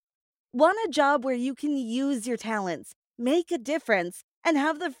Want a job where you can use your talents, make a difference, and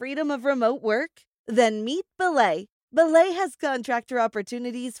have the freedom of remote work? Then meet Belay. Belay has contractor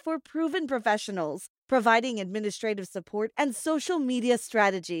opportunities for proven professionals, providing administrative support and social media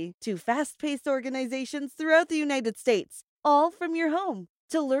strategy to fast-paced organizations throughout the United States, all from your home.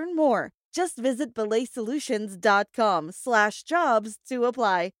 To learn more, just visit belaysolutions.com/jobs to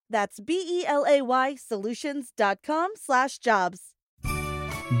apply. That's BELAY solutions.com/jobs.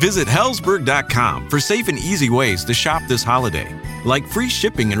 Visit Helzberg.com for safe and easy ways to shop this holiday, like free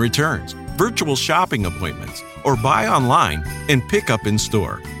shipping and returns, virtual shopping appointments, or buy online and pick up in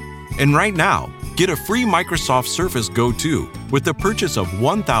store. And right now, get a free Microsoft Surface Go 2 with the purchase of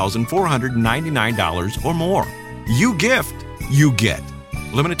 $1,499 or more. You gift, you get.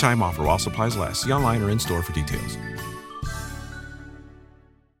 Limited time offer while supplies last. See online or in store for details.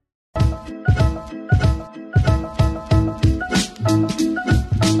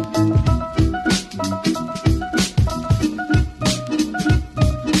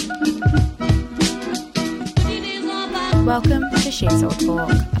 Welcome to She's All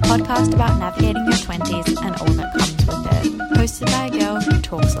Talk, a podcast about navigating your 20s and all that comes with it, hosted by a girl who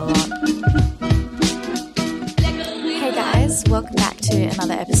talks a lot. Hey guys, welcome back to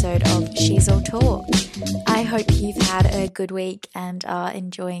another episode of She's All Talk. I hope you've had a good week and are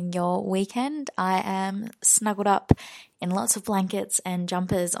enjoying your weekend. I am snuggled up in lots of blankets and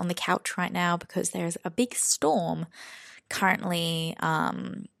jumpers on the couch right now because there's a big storm currently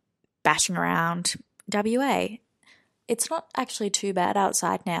bashing around WA. It's not actually too bad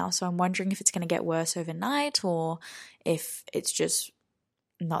outside now, so I'm wondering if it's going to get worse overnight or if it's just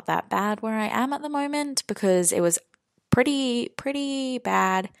not that bad where I am at the moment, because it was pretty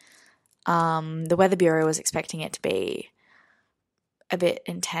bad. The Weather Bureau was expecting it to be a bit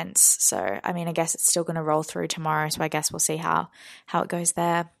intense, so I mean, I guess it's still going to roll through tomorrow, so I guess we'll see how it goes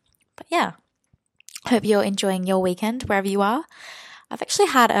there. But yeah, hope you're enjoying your weekend wherever you are. I've actually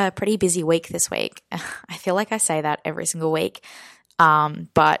had a pretty busy week this week. I feel like I say that every single week,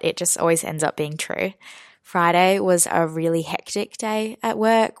 but it just always ends up being true. Friday was a really hectic day at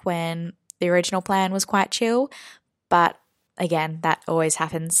work when the original plan was quite chill, but again, that always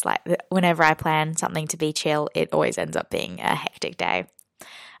happens. Like whenever I plan something to be chill, it always ends up being a hectic day.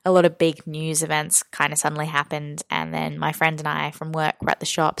 A lot of big news events kind of suddenly happened, and then my friend and I from work were at the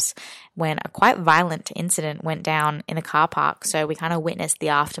shops when a quite violent incident went down in the car park, so we kind of witnessed the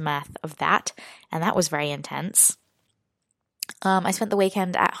aftermath of that, and that was very intense. I spent the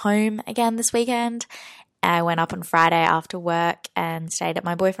weekend at home again this weekend. I went up on Friday after work and stayed at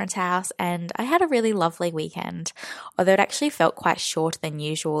my boyfriend's house, and I had a really lovely weekend, although it actually felt quite shorter than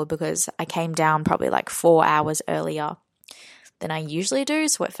usual because I came down probably like 4 hours earlier than I usually do,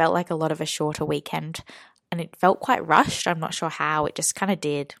 so it felt like a lot of a shorter weekend, and it felt quite rushed. I'm not sure how, it just kind of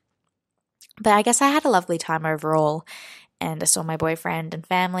did. But I guess I had a lovely time overall, and I saw my boyfriend and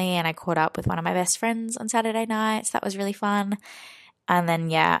family, and I caught up with one of my best friends on Saturday night, so that was really fun. And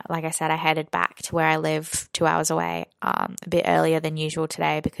then, yeah, like I said, I headed back to where I live 2 hours away a bit earlier than usual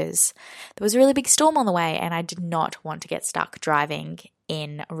today because there was a really big storm on the way, and I did not want to get stuck driving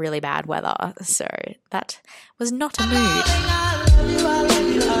in really bad weather, so that was not a mood.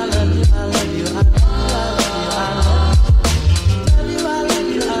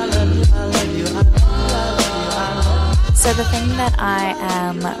 So the thing that I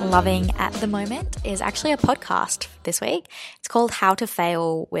am loving at the moment is actually a podcast this week. It's called How to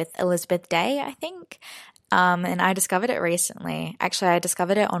Fail with Elizabeth Day, I think. And I discovered it recently. Actually, I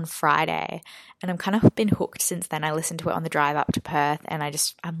discovered it on Friday, and I've kind of been hooked since then. I listened to it on the drive up to Perth, and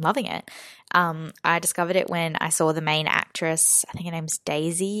I'm loving it. I discovered it when I saw the main actress, I think her name's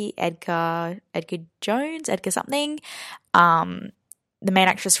Daisy Edgar something. The main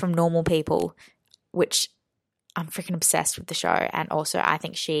actress from Normal People, which I'm freaking obsessed with the show, and also I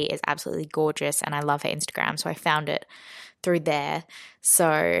think she is absolutely gorgeous, and I love her Instagram, so I found it through there.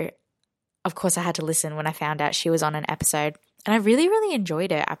 So of course I had to listen when I found out she was on an episode, and I really, really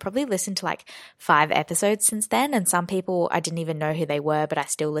enjoyed it. I probably listened to like 5 episodes since then, and some people I didn't even know who they were, but I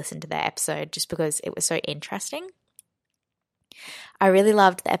still listened to their episode just because it was so interesting. I really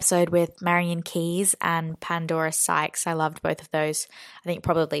loved the episode with Marion Keyes and Pandora Sykes. I loved both of those. I think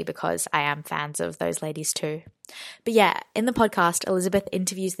probably because I am fans of those ladies too. But yeah, in the podcast, Elizabeth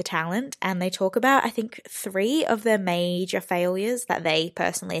interviews the talent, and they talk about, I think, 3 of their major failures that they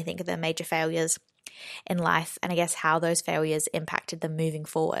personally think are their major failures in life, and I guess how those failures impacted them moving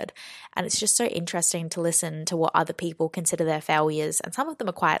forward. And it's just so interesting to listen to what other people consider their failures, and some of them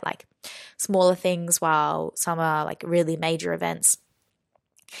are quite like smaller things while some are like really major events.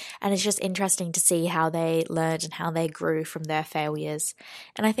 And it's just interesting to see how they learned and how they grew from their failures.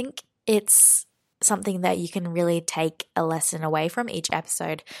 And I think it's something that you can really take a lesson away from each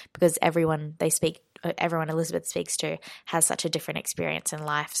episode, because everyone Elizabeth speaks to has such a different experience in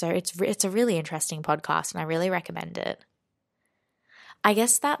life. So it's a really interesting podcast, and I really recommend it. I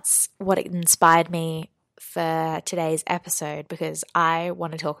guess that's what inspired me for today's episode, because I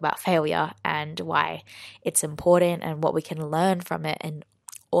want to talk about failure and why it's important and what we can learn from it and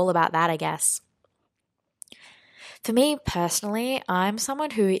all about that, I guess. For me personally, I'm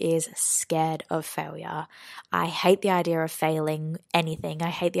someone who is scared of failure. I hate the idea of failing anything. I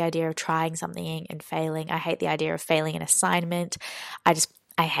hate the idea of trying something and failing. I hate the idea of failing an assignment. I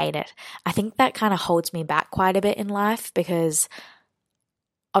hate it. I think that kind of holds me back quite a bit in life, because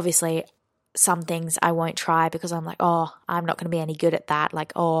obviously some things I won't try because I'm like, oh, I'm not going to be any good at that.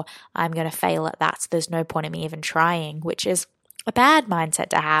 Like, oh, I'm going to fail at that, so there's no point in me even trying, which is a bad mindset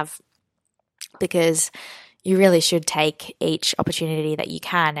to have, because you really should take each opportunity that you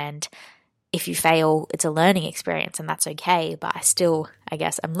can, and if you fail, it's a learning experience, and that's okay. But I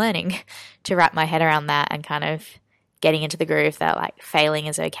guess I'm learning to wrap my head around that and kind of getting into the groove that like failing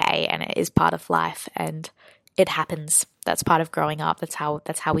is okay and it is part of life and it happens. That's part of growing up. That's how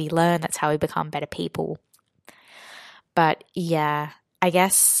we learn. That's how we become better people. But yeah, I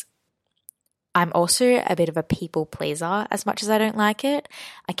guess I'm also a bit of a people pleaser, as much as I don't like it.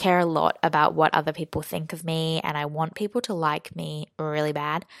 I care a lot about what other people think of me, and I want people to like me really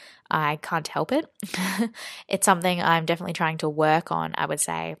bad. I can't help it. It's something I'm definitely trying to work on, I would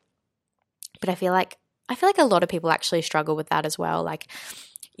say. But I feel like a lot of people actually struggle with that as well. Like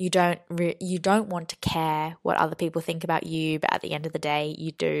you don't want to care what other people think about you, but at the end of the day,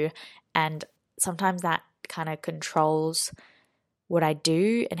 you do. And sometimes that kind of controls what I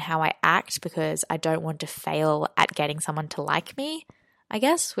do and how I act, because I don't want to fail at getting someone to like me, I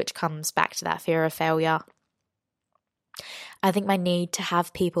guess, which comes back to that fear of failure. I think my need to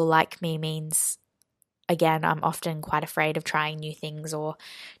have people like me means, again, I'm often quite afraid of trying new things or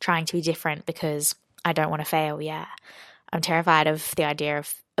trying to be different because I don't want to fail. Yeah, I'm terrified of the idea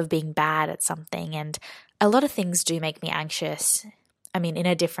of being bad at something, and a lot of things do make me anxious. I mean, in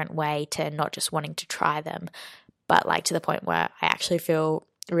a different way to not just wanting to try them, but like to the point where I actually feel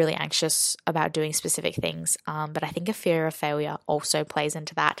really anxious about doing specific things. But I think a fear of failure also plays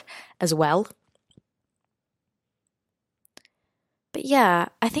into that as well. But yeah,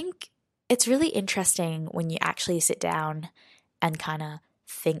 I think it's really interesting when you actually sit down and kind of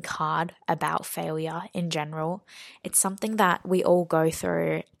think hard about failure in general. It's something that we all go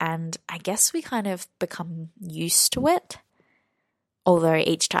through, and I guess we kind of become used to it. Although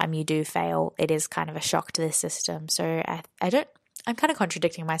each time you do fail, it is kind of a shock to the system. So I'm kind of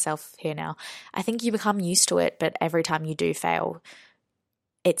contradicting myself here now. I think you become used to it, but every time you do fail,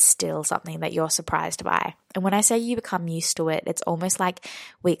 it's still something that you're surprised by. And when I say you become used to it, it's almost like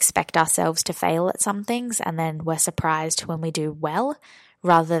we expect ourselves to fail at some things, and then we're surprised when we do well,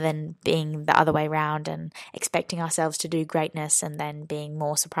 rather than being the other way around and expecting ourselves to do greatness and then being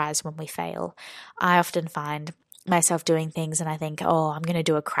more surprised when we fail. I often find myself doing things and I think, oh, I'm going to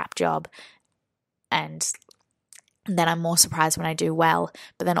do a crap job, and then I'm more surprised when I do well.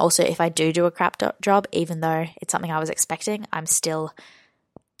 But then also if I do a crap job, even though it's something I was expecting, I'm still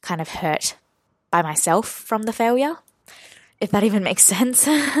kind of hurt by myself from the failure, if that even makes sense.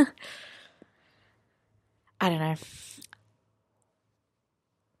 I don't know.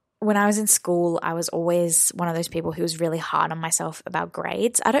 When I was in school, I was always one of those people who was really hard on myself about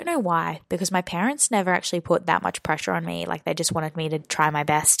grades. I don't know why, because my parents never actually put that much pressure on me. Like, they just wanted me to try my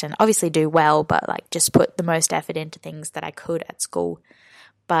best and obviously do well, but like just put the most effort into things that I could at school.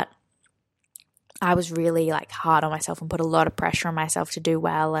 But I was really like hard on myself and put a lot of pressure on myself to do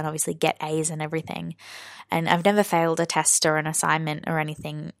well and obviously get A's and everything. And I've never failed a test or an assignment or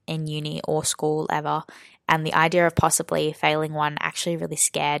anything in uni or school ever. And the idea of possibly failing one actually really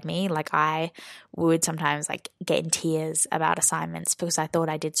scared me. Like, I would sometimes like get in tears about assignments because I thought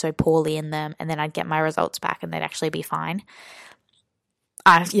I did so poorly in them, and then I'd get my results back and they'd actually be fine.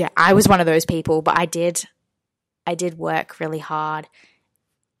 I was one of those people, but I did work really hard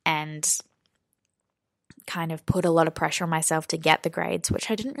and kind of put a lot of pressure on myself to get the grades, which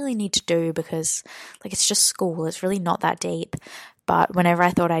I didn't really need to do because like it's just school. It's really not that deep. But whenever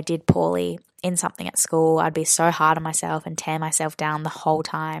I thought I did poorly in something at school, I'd be so hard on myself and tear myself down the whole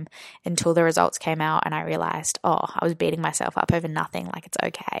time until the results came out and I realized, oh, I was beating myself up over nothing, like it's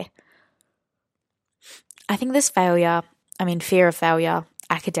okay. I think this fear of failure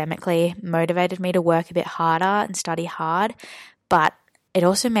academically motivated me to work a bit harder and study hard, but it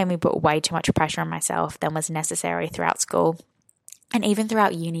also made me put way too much pressure on myself than was necessary throughout school. And even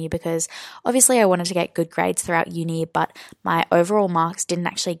throughout uni, because obviously I wanted to get good grades throughout uni, but my overall marks didn't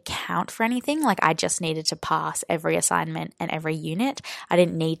actually count for anything. Like I just needed to pass every assignment and every unit. I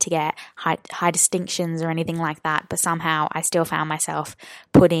didn't need to get high distinctions or anything like that, but somehow I still found myself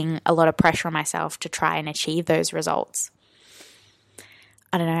putting a lot of pressure on myself to try and achieve those results.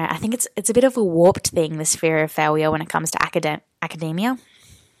 I don't know, I think it's a bit of a warped thing, this fear of failure when it comes to academia.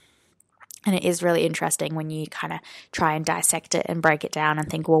 And it is really interesting when you kind of try and dissect it and break it down and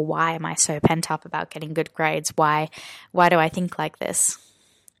think, well, why am I so pent up about getting good grades? Why do I think like this?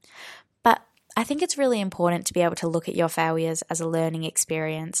 But I think it's really important to be able to look at your failures as a learning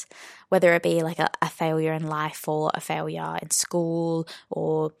experience, whether it be like a failure in life or a failure in school,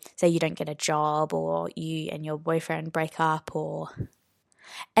 or say you don't get a job, or you and your boyfriend break up, or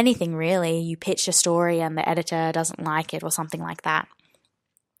anything really. You pitch a story and the editor doesn't like it or something like that.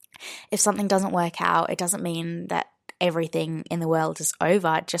 If something doesn't work out, it doesn't mean that everything in the world is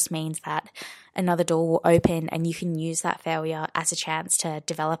over. It just means that another door will open and you can use that failure as a chance to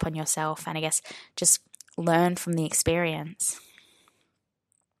develop on yourself and I guess just learn from the experience.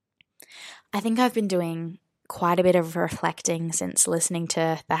 I think I've been doing quite a bit of reflecting since listening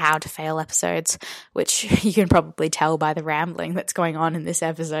to the How to Fail episodes, which you can probably tell by the rambling that's going on in this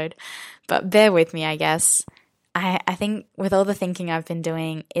episode. But bear with me, I guess. I think with all the thinking I've been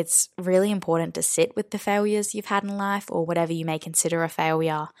doing, it's really important to sit with the failures you've had in life or whatever you may consider a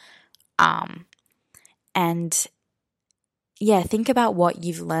failure. And yeah, think about what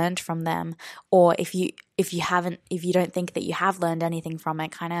you've learned from them. Or if you don't think that you have learned anything from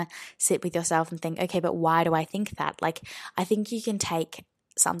it, kind of sit with yourself and think, okay, but why do I think that? Like, I think you can take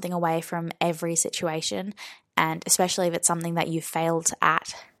something away from every situation, and especially if it's something that you failed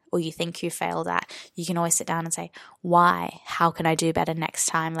at, or you think you failed at, you can always sit down and say, why? How can I do better next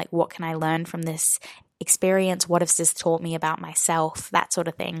time? Like, what can I learn from this experience? What has this taught me about myself? That sort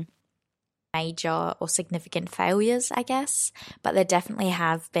of thing. Major or significant failures, I guess, but there definitely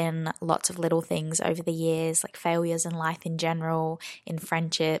have been lots of little things over the years, like failures in life in general, in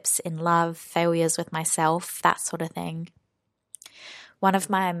friendships, in love, failures with myself, that sort of thing. One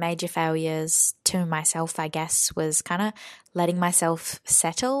of my major failures to myself, I guess, was kind of letting myself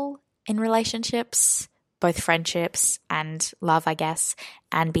settle in relationships, both friendships and love, I guess,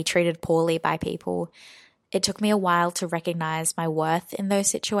 and be treated poorly by people. It took me a while to recognize my worth in those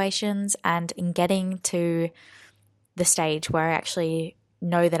situations, and in getting to the stage where I actually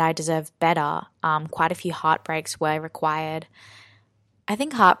know that I deserve better, quite a few heartbreaks were required. I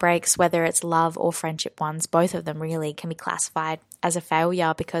think heartbreaks, whether it's love or friendship ones, both of them really can be classified as a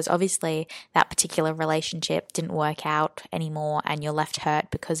failure, because obviously that particular relationship didn't work out anymore and you're left hurt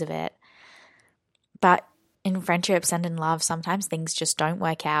because of it. But in friendships and in love, sometimes things just don't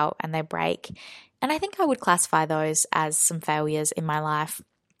work out and they break. And I think I would classify those as some failures in my life.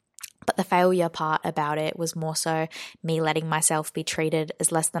 But the failure part about it was more so me letting myself be treated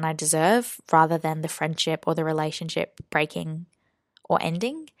as less than I deserve, rather than the friendship or the relationship breaking or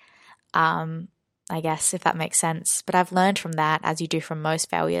ending, I guess, if that makes sense. But I've learned from that, as you do from most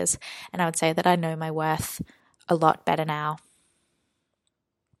failures, and I would say that I know my worth a lot better now.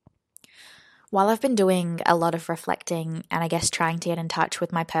 While I've been doing a lot of reflecting and I guess trying to get in touch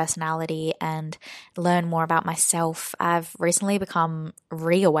with my personality and learn more about myself, I've recently become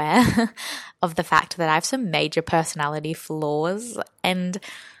re-aware of the fact that I have some major personality flaws, and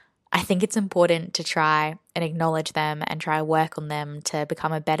I think it's important to try and acknowledge them and try to work on them to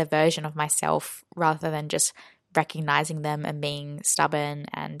become a better version of myself, rather than just recognizing them and being stubborn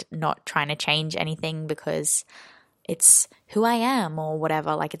and not trying to change anything because it's who I am or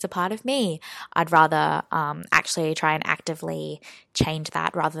whatever, like it's a part of me. I'd rather actually try and actively change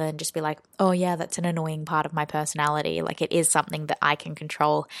that, rather than just be like, oh yeah, that's an annoying part of my personality. Like, it is something that I can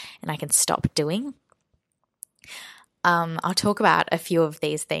control and I can stop doing. I'll talk about a few of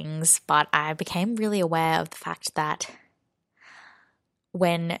these things, but I became really aware of the fact that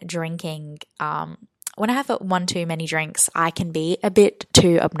when drinking, when I have one too many drinks, I can be a bit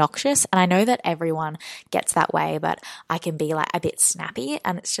too obnoxious. And I know that everyone gets that way, but I can be like a bit snappy,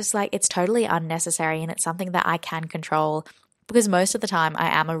 and it's just like, it's totally unnecessary, and it's something that I can control, because most of the time I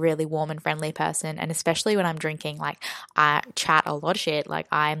am a really warm and friendly person. And especially when I'm drinking, like, I chat a lot of shit, like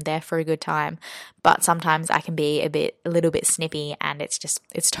I'm there for a good time, but sometimes I can be a little bit snippy, and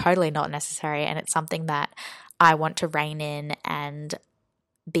it's totally not necessary. And it's something that I want to rein in and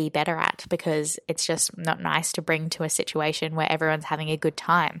be better at, because it's just not nice to bring to a situation where everyone's having a good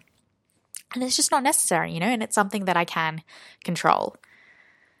time, and it's just not necessary, and it's something that I can control.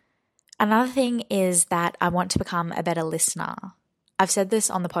 Another thing is that I want to become a better listener. I've said this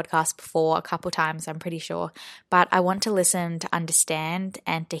on the podcast before a couple times, I'm pretty sure, but I want to listen to understand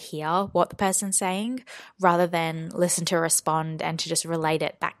and to hear what the person's saying rather than listen to respond and to just relate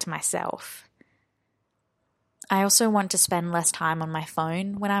it back to myself. I also want to spend less time on my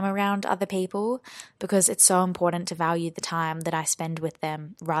phone when I'm around other people because it's so important to value the time that I spend with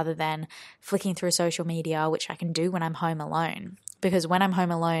them rather than flicking through social media, which I can do when I'm home alone. Because when I'm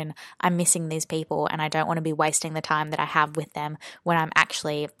home alone, I'm missing these people and I don't want to be wasting the time that I have with them when I'm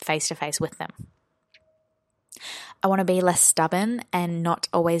actually face to face with them. I want to be less stubborn and not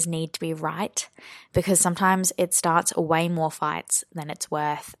always need to be right because sometimes it starts way more fights than it's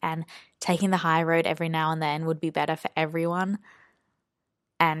worth, and taking the high road every now and then would be better for everyone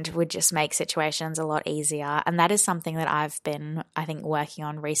and would just make situations a lot easier. And that is something that I've been, I think, working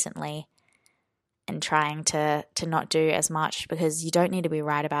on recently and trying to not do as much, because you don't need to be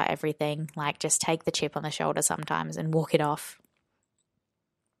right about everything. Like, just take the chip on the shoulder sometimes and walk it off.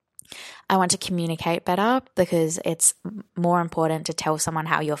 I want to communicate better because it's more important to tell someone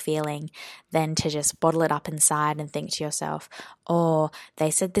how you're feeling than to just bottle it up inside and think to yourself, oh,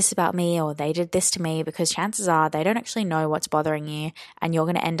 they said this about me or they did this to me, because chances are they don't actually know what's bothering you and you're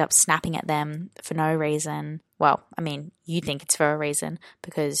going to end up snapping at them for no reason. Well, I mean, you think it's for a reason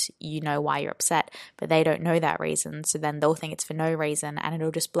because you know why you're upset, but they don't know that reason. So then they'll think it's for no reason and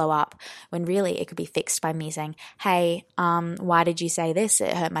it'll just blow up, when really it could be fixed by me saying, hey, why did you say this?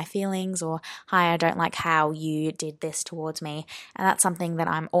 It hurt my feelings. Or, hi, I don't like how you did this towards me. And that's something that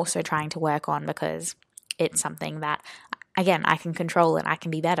I'm also trying to work on because it's something that, again, I can control and I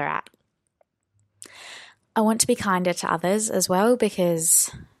can be better at. I want to be kinder to others as well because,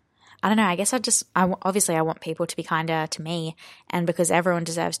 I don't know, I guess obviously I want people to be kinder to me, and because everyone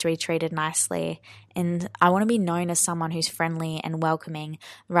deserves to be treated nicely, and I want to be known as someone who's friendly and welcoming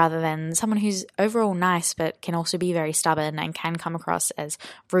rather than someone who's overall nice but can also be very stubborn and can come across as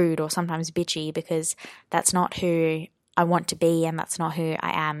rude or sometimes bitchy, because that's not who I want to be and that's not who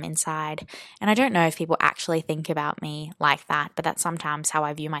I am inside. And I don't know if people actually think about me like that, but that's sometimes how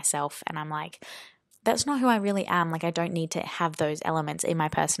I view myself, and I'm like, that's not who I really am. Like, I don't need to have those elements in my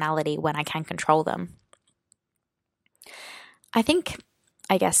personality when I can control them. I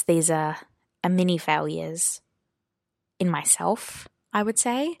guess these are mini failures in myself, I would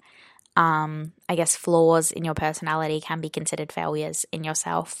say. I guess flaws in your personality can be considered failures in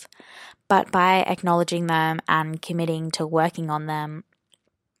yourself. But by acknowledging them and committing to working on them,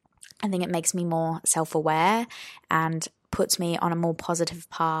 I think it makes me more self-aware and puts me on a more positive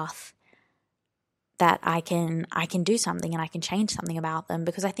path that I can do something and I can change something about them,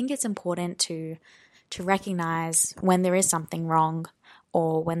 because I think it's important to recognize when there is something wrong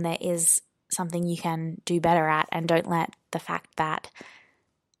or when there is something you can do better at, and don't let the fact that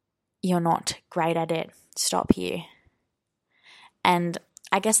you're not great at it stop you. And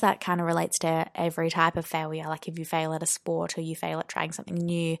I guess that kind of relates to every type of failure. Like, if you fail at a sport or you fail at trying something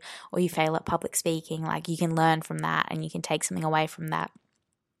new or you fail at public speaking, like, you can learn from that and you can take something away from that.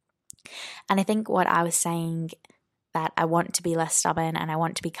 And I think what I was saying, that I want to be less stubborn and I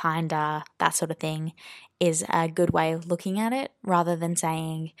want to be kinder, that sort of thing, is a good way of looking at it, rather than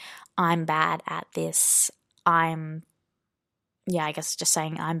saying I'm bad at this. I guess just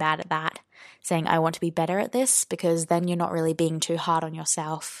saying I'm bad at that. Saying I want to be better at this, because then you're not really being too hard on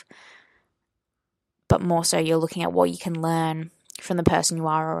yourself, but more so you're looking at what you can learn from the person you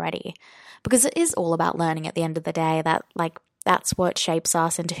are already. Because it is all about learning at the end of the day. That's what shapes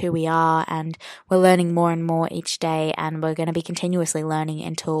us into who we are, and we're learning more and more each day, and we're going to be continuously learning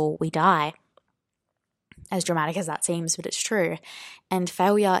until we die. As dramatic as that seems, but it's true. And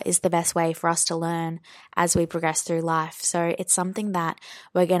failure is the best way for us to learn as we progress through life. So it's something that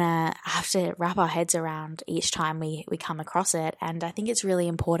we're going to have to wrap our heads around each time we come across it. And I think it's really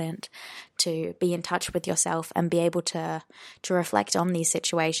important to be in touch with yourself and be able to reflect on these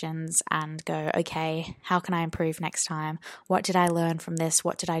situations and go, okay, how can I improve next time? What did I learn from this?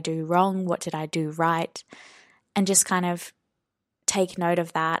 What did I do wrong? What did I do right? And just kind of take note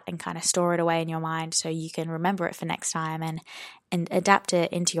of that and kind of store it away in your mind so you can remember it for next time and adapt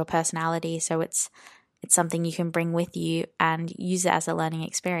it into your personality, so it's something you can bring with you and use it as a learning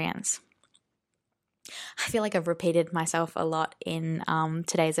experience. I feel like I've repeated myself a lot in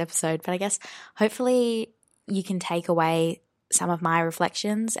today's episode, but I guess hopefully you can take away some of my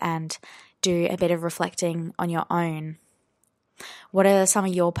reflections and do a bit of reflecting on your own. What are some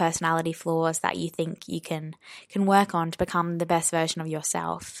of your personality flaws that you think you can work on to become the best version of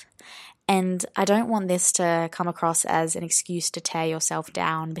yourself? And I don't want this to come across as an excuse to tear yourself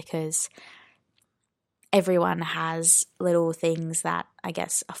down, because everyone has little things that I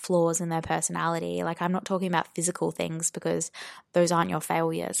guess are flaws in their personality. Like, I'm not talking about physical things because those aren't your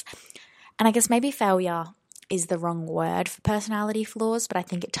failures. And I guess maybe failure is the wrong word for personality flaws, but I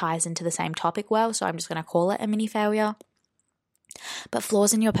think it ties into the same topic well, so I'm just going to call it a mini failure. But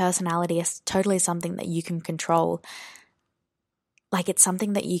flaws in your personality is totally something that you can control. Like, it's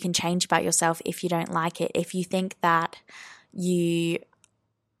something that you can change about yourself if you don't like it. If you think that you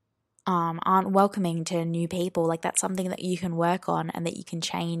aren't welcoming to new people, like, that's something that you can work on and that you can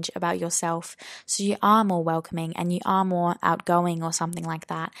change about yourself so you are more welcoming and you are more outgoing or something like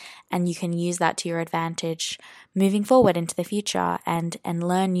that, and you can use that to your advantage moving forward into the future and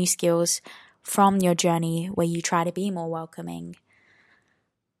learn new skills from your journey where you try to be more welcoming.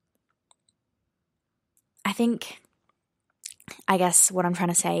 I guess what I'm trying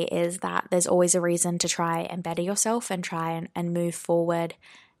to say is that there's always a reason to try and better yourself and try and move forward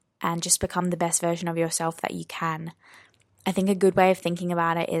and just become the best version of yourself that you can. I think a good way of thinking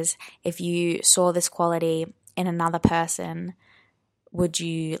about it is, if you saw this quality in another person, would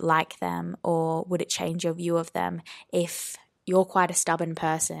you like them, or would it change your view of them? If you're quite a stubborn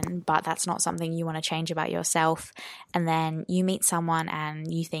person, but that's not something you want to change about yourself, and then you meet someone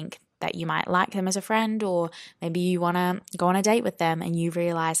and you think that you might like them as a friend, or maybe you want to go on a date with them and you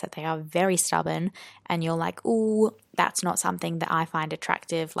realize that they are very stubborn and you're like, ooh, that's not something that I find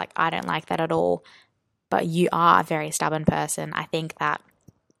attractive. Like, I don't like that at all. But you are a very stubborn person. I think that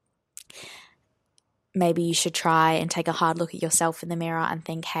maybe you should try and take a hard look at yourself in the mirror and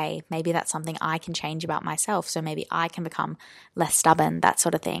think, hey, maybe that's something I can change about myself. So maybe I can become less stubborn, that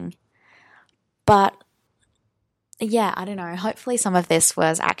sort of thing. But yeah, I don't know. Hopefully some of this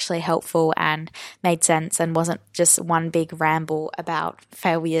was actually helpful and made sense and wasn't just one big ramble about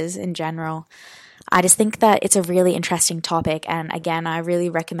failures in general. I just think that it's a really interesting topic. And again, I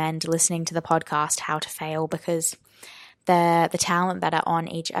really recommend listening to the podcast, How to Fail, because the talent that are on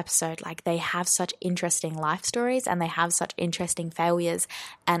each episode, like, they have such interesting life stories and they have such interesting failures.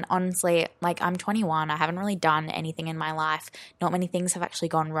 And honestly, like, I'm 21. I haven't really done anything in my life. Not many things have actually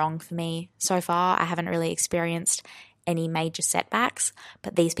gone wrong for me so far. I haven't really experienced any major setbacks,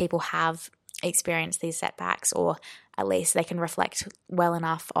 but these people have experienced these setbacks, or at least they can reflect well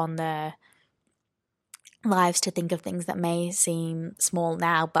enough on their lives to think of things that may seem small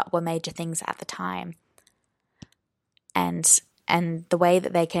now but were major things at the time. And the way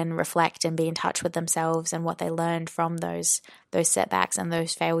that they can reflect and be in touch with themselves and what they learned from those setbacks and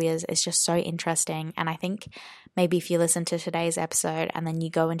those failures is just so interesting. And I think maybe if you listen to today's episode and then you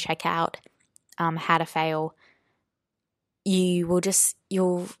go and check out How to Fail,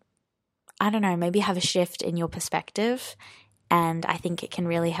 you'll I don't know, maybe have a shift in your perspective. And I think it can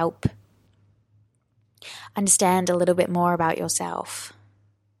really help understand a little bit more about yourself.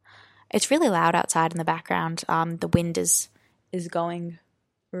 It's really loud outside in the background. The wind is going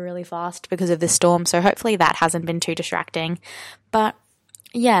really fast because of this storm, so hopefully that hasn't been too distracting. But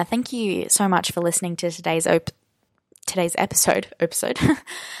yeah, thank you so much for listening to today's episode.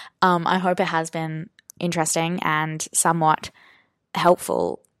 I hope it has been interesting and somewhat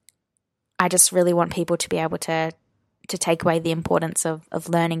helpful. I just really want people to be able to take away the importance of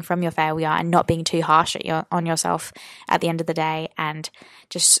learning from your failure and not being too harsh on yourself at the end of the day, and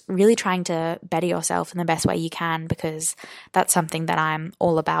just really trying to better yourself in the best way you can, because that's something that I'm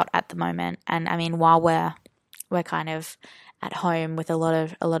all about at the moment. And I mean, while we're kind of at home with a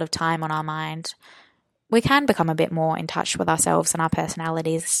lot of time on our mind, we can become a bit more in touch with ourselves and our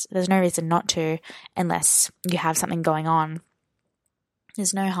personalities. There's no reason not to, unless you have something going on.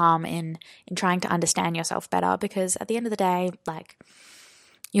 There's no harm in trying to understand yourself better, because at the end of the day, like,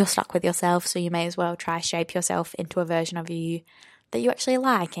 you're stuck with yourself, so you may as well try shape yourself into a version of you that you actually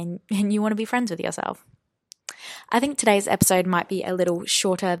like and you want to be friends with yourself. I think today's episode might be a little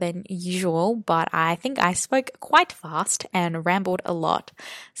shorter than usual, but I think I spoke quite fast and rambled a lot.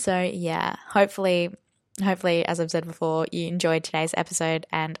 So yeah, hopefully, as I've said before, you enjoyed today's episode,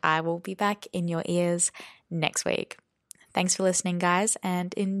 and I will be back in your ears next week. Thanks for listening, guys,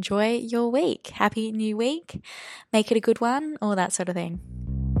 and enjoy your week. Happy new week. Make it a good one, all that sort of thing.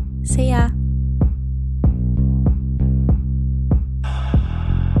 See ya.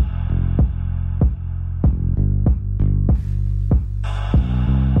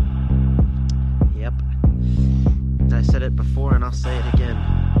 Yep. I said it before and I'll say it again.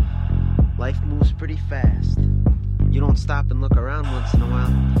 Life moves pretty fast. You don't stop and look around once in a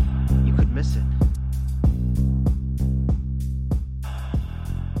while, you could miss it.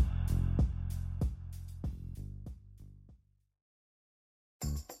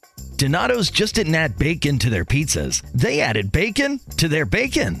 Donato's just didn't add bacon to their pizzas. They added bacon to their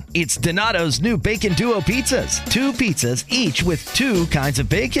bacon. It's Donato's new Bacon Duo pizzas. 2 pizzas, each with 2 kinds of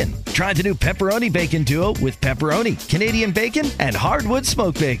bacon. Try the new Pepperoni Bacon Duo with pepperoni, Canadian bacon, and hardwood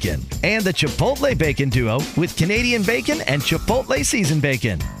smoked bacon. And the Chipotle Bacon Duo with Canadian bacon and Chipotle seasoned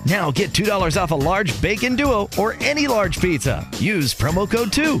bacon. Now get $2 off a large Bacon Duo or any large pizza. Use promo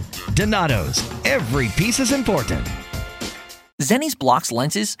code 2. Donato's. Every piece is important. Zenni's blocks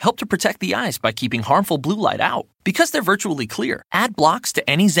lenses help to protect the eyes by keeping harmful blue light out. Because they're virtually clear, add blocks to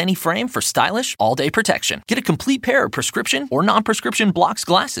any Zenni frame for stylish, all-day protection. Get a complete pair of prescription or non-prescription blocks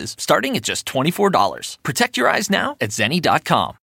glasses starting at just $24. Protect your eyes now at Zenni.com.